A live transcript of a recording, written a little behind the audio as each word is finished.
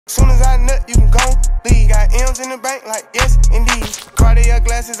Soon as I nut, you can go leave. Got M's in the bank, like yes, indeed. Cartier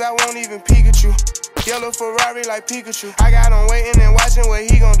glasses, I won't even peek at you. Yellow Ferrari like Pikachu. I got him waiting and watching what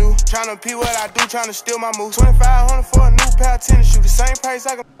he gon' do. Tryna pee what I do, tryna steal my moves. 2,500 for a new pair of tennis shoes. The same price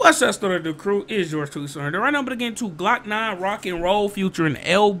I can. What's up, Snordatdude crew? It's yours truly, Snordatdude. Right now, I'm gonna get into GlokkNine Rock and Roll featuring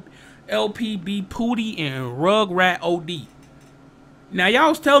LPB.Poody and RugRatOD. Now, y'all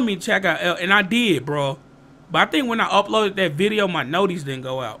was telling me to check out and I did, bro. But I think when I uploaded that video, my notice didn't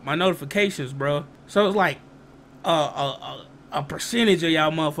go out. My notifications, bro. So it's like a percentage of y'all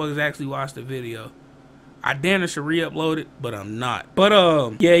motherfuckers actually watched the video. I damn near should re-upload it, but I'm not. But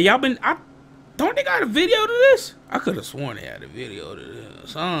yeah, y'all been. Don't they got a video to this? I could have sworn they had a video to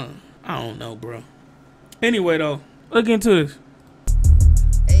this. I don't know, bro. Anyway, though, look into this.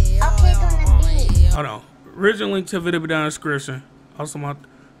 Hold on. Original link to the video be down in the description. Also, my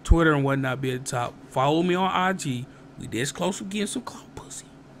Twitter and whatnot be at the top. Follow me on IG. We this close from getting some clout pussy.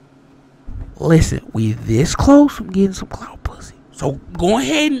 Listen, we this close from getting some clout pussy. So go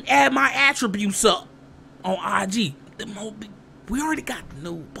ahead and add my attributes up on IG. We already got the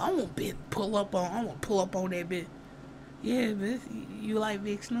new. I want to pull up on that bit. Yeah, bitch. You like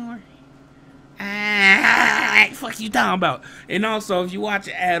big snore? Fuck you talking about? And also, if you watch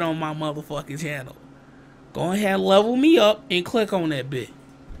an ad on my motherfucking channel, go ahead and level me up and click on that bit.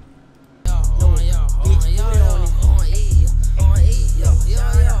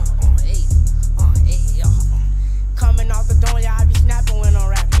 Coming off the dome, y'all be snapping when I'm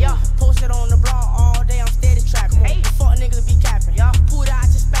rapping. Yeah, posted on the blog all day, I'm steady trapping. Hey, fuck niggas be capping. Yeah, Poody out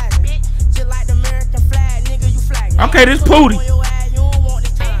your spaz, bitch. Just like the American flag, nigga, you flagging. Okay, this Poody.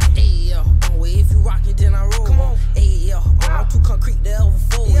 If you rock it, then I roll. Come on, hey, I'm too concrete to ever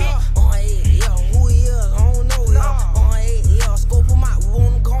fold. Yeah, who he is, I don't know. Yeah, scope him out, we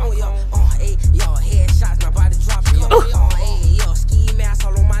want him gone. Yeah, headshots, now body dropping. Yeah, ski mask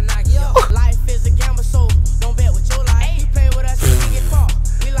all on my Nike. Life is a gamble, so don't bet with your life. You play with us, you get caught.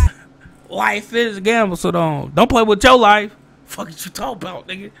 We like life is a gamble, so don't play with your life. Fuck what you talk about,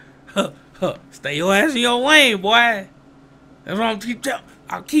 nigga. Stay your ass in your lane, boy. That's what I'm keep telling.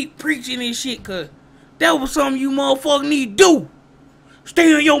 I'll keep preaching this shit, cause that was something you motherfuckers need to do.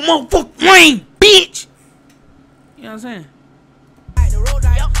 Stay in your motherfucking lane, bitch. You know what I'm saying?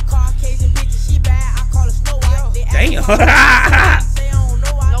 Damn.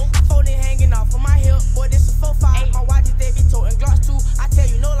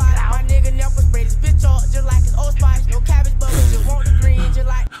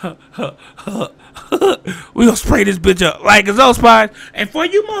 We gonna spray this bitch up like it's Old Spice. And for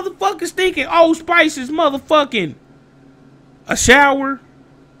you motherfuckers thinking Old Spice is motherfucking a shower,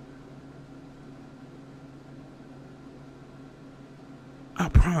 I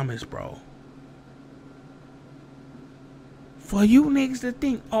promise, bro. For you niggas to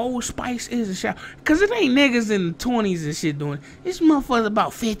think Old Spice is a shower, cause it ain't niggas in the 20s and shit doing it. This motherfucker's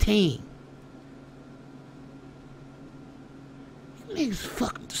about 15. You niggas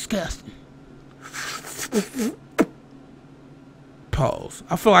fucking disgusting. Pause.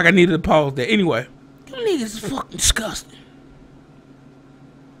 I feel like I needed to pause there. Anyway, you niggas is fucking disgusting.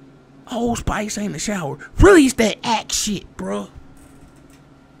 Old Spice ain't a shower. Really, it's that act shit, bro.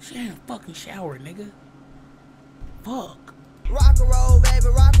 She ain't a fucking shower, nigga. Fuck. Rock and roll, baby,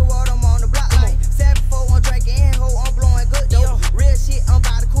 rock and roll, I'm on the block like 7-4, I'm drinking in, ho, I'm blowing good dough. Real shit, I'm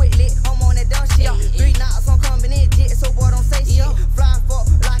about to quit lit, I'm on that dumb shit. 3 knots, I'm coming in, jet, so boy, don't say shit. Fly fuck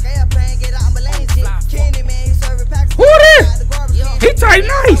like an airplane, get out my lane, shit. Kenny, man, he serving packs. Who this? He type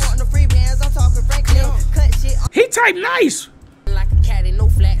nice. He type nice. Like a cat in no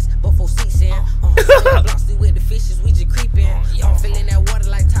flats, but 4 seats in. Blossy with the fishes, we just creeping. I'm feeling that water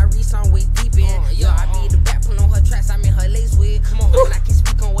like Tyrese, I'm way deep in. I be the back, put on her tracks, I'm in her lace with. Come on, and I can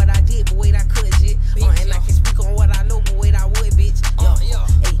speak on what I did, but wait, I could shit. And I can speak on what I know, but wait, I would, bitch.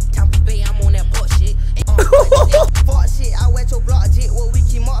 Hey, Tampa Bay, I'm on that bullshit. Fuck shit, I wet your block jet, what we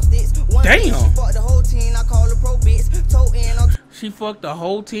keep off this. Damn. She fucked the whole team, I call her pro bitch. Toe in, she fucked the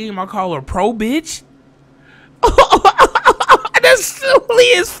whole team, I call her pro bitch. That's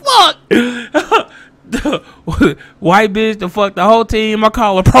silly as fuck. White bitch to fuck the whole team, I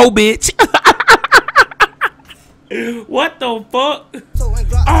call her pro bitch. What the fuck?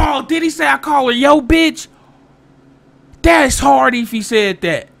 Oh, did he say I call her yo bitch? That's hard if he said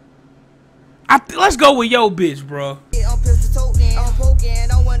that. Let's go with yo bitch, bro. I'm pistol toting, I'm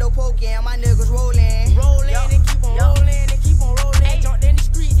poking, I'm window poking, my niggas rolling. Rolling and keep on rolling and keep on rolling. Jumped in the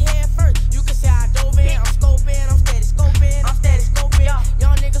streets head first. You can say I dove in, I'm scoping, I'm steady scoping, I'm steady scoping.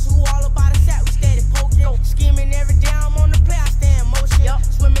 Young niggas who all about a sack, we steady poking. Scheming every day, I'm on the play, I stay in motion.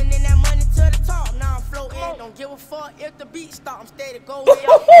 Swimming in that money to the top, now I'm floating. Don't give a fuck if the beat stop, I'm steady going.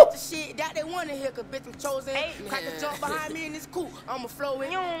 The shit that they wanna hear, cause bitch I'm chosen. Crack a jump behind me in this coupe, I'ma flow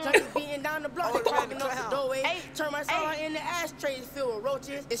it. Junkies beating down the block, they walking up the doorway. Turn my soul in the ashtrays filled with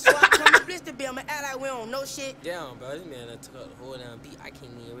roaches. It's so I come to blister be, I'ma act like we don't know shit. Damn, bro, this man took up the whole damn beat. I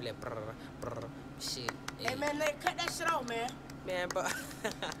can't even really shit. Hey man, cut that shit off, man. Man, bro.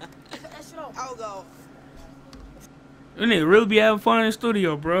 Cut that shit off. I'll go. You nigga really be having fun in the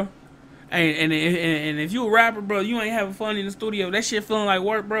studio, bro. And if you a rapper, bro, you ain't having fun in the studio. That shit feeling like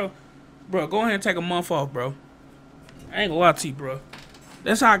work, bro. Bro, go ahead and take a month off, bro. I ain't gonna lie to you, bro.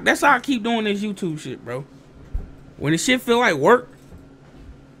 That's how I keep doing this YouTube shit, bro. When the shit feel like work,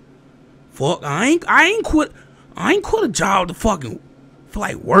 fuck, I ain't quit a job to fucking feel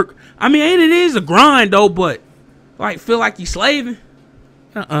like work. I mean, it is a grind though, but like feel like you slaving.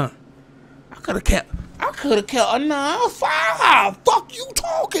 I could have kept a 9-5. Fuck you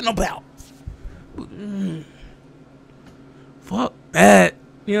talking about? Fuck that.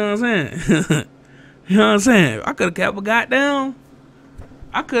 You know what I'm saying? You know what I'm saying? I could have kept a goddamn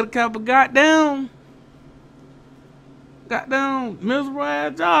miserable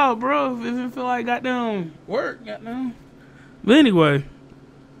ass job, bro. If it feel like goddamn work, goddamn. But anyway.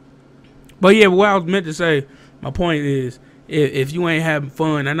 But yeah, what I was meant to say, my point is, if you ain't having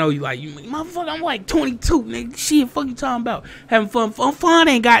fun, I know you like, motherfucker, I'm like 22, nigga. Shit, fuck you talking about? Having fun. Fun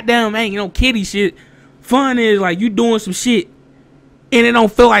ain't goddamn, ain't no kiddie shit. Fun is like you doing some shit and it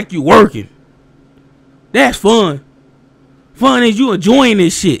don't feel like you working. That's fun. Fun is you enjoying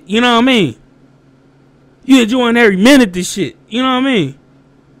this shit. You know what I mean? You enjoying every minute of this shit. You know what I mean?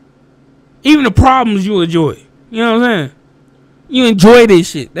 Even the problems you enjoy. You know what I'm saying? You enjoy this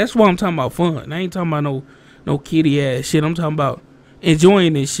shit. That's why I'm talking about fun. I ain't talking about no kiddie ass shit. I'm talking about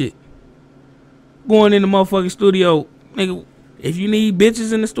enjoying this shit. Going in the motherfucking studio, nigga. If you need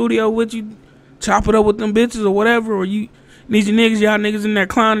bitches in the studio with you, chop it up with them bitches or whatever. Or you need your niggas, y'all niggas in there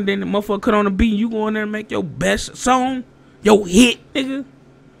clowning. Then the motherfucker cut on the beat. You go in there and make your best song, your hit, nigga.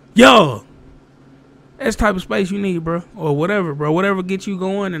 Yo, that's the type of space you need, bro. Or whatever, bro. Whatever gets you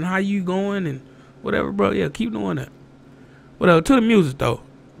going and how you going and whatever, bro. Yeah, keep doing that. Whatever. To the music though.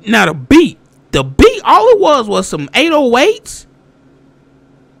 Now the beat, all it was some 808s.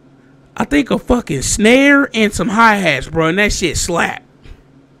 I think a fucking snare and some hi-hats, bro, and that shit slap.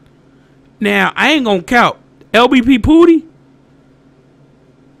 Now, I ain't gonna count. LPB.Poody,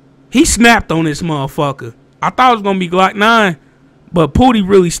 he snapped on this motherfucker. I thought it was gonna be GlokkNine, but Poody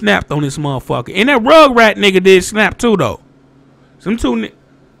really snapped on this motherfucker. And that RugRat nigga did snap too, though.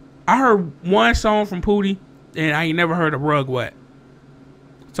 I heard one song from Poody, and I ain't never heard of RugRat.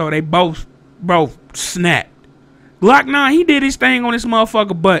 So they both snapped. GlokkNine, he did his thing on this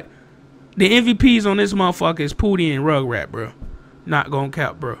motherfucker, but the MVPs on this motherfucker is Poody and RugRat, bro. Not gonna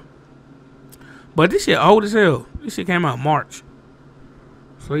count, bro. But this shit old as hell. This shit came out in March.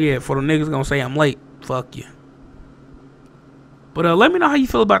 So yeah, for the niggas gonna say I'm late, fuck you. But let me know how you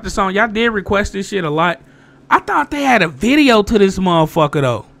feel about this song. Y'all did request this shit a lot. I thought they had a video to this motherfucker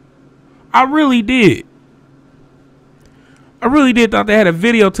though. I really did. I really did thought they had a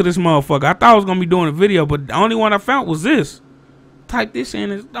video to this motherfucker. I thought I was gonna be doing a video, but the only one I found was this. Type this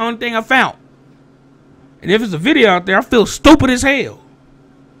in, it's the only thing I found. And if it's a video out there, I feel stupid as hell.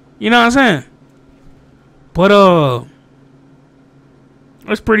 You know what I'm saying? But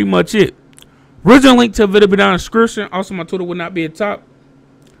that's pretty much it. Original link to the video be down in the description. Also, my Twitter will not be at top.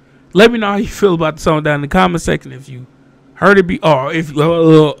 Let me know how you feel about the song down in the comment section. If you heard it or if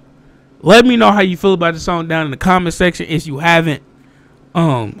let me know how you feel about the song down in the comment section. If you haven't,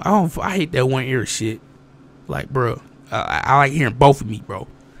 I hate that one ear shit. Like, bro, I like hearing both of me, bro.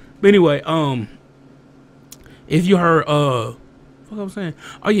 But anyway, if you heard, what I'm saying?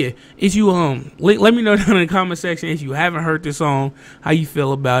 Oh yeah, if you let me know down in the comment section if you haven't heard this song, how you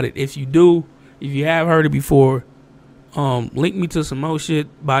feel about it. If you do, if you have heard it before, link me to some more shit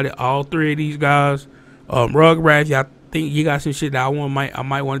about it. All three of these guys, RugRat, y'all think you got some shit that I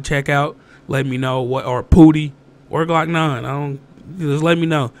might want to check out, let me know. What, or Poody or GlokkNine, just let me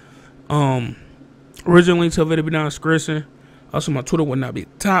know. Original link to the video be down in the description. Also, my Twitter will not be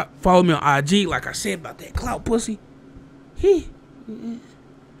at the top. Follow me on IG, like I said about that clout pussy. Be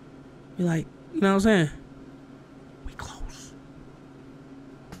like, you know what I'm saying? We close.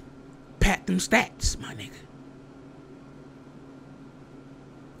 Pat them stats, my nigga.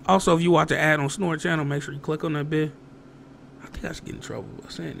 Also, if you watch an ad on Snort channel, make sure you click on that bit. I think I should get in trouble by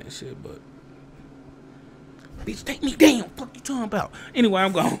saying that shit, but bitch, take me down. Fuck you talking about? Anyway,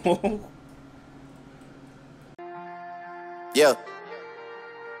 I'm gone. Yeah.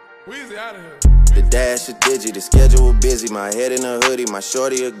 Weezy out of here. The dash a digi, the schedule busy. My head in a hoodie, my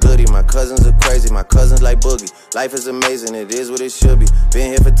shorty a goodie. My cousins are crazy, my cousins like Boogie. Life is amazing, it is what it should be.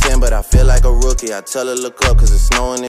 Been here for 10, but I feel like a rookie. I tell her look up, cause it's snowing.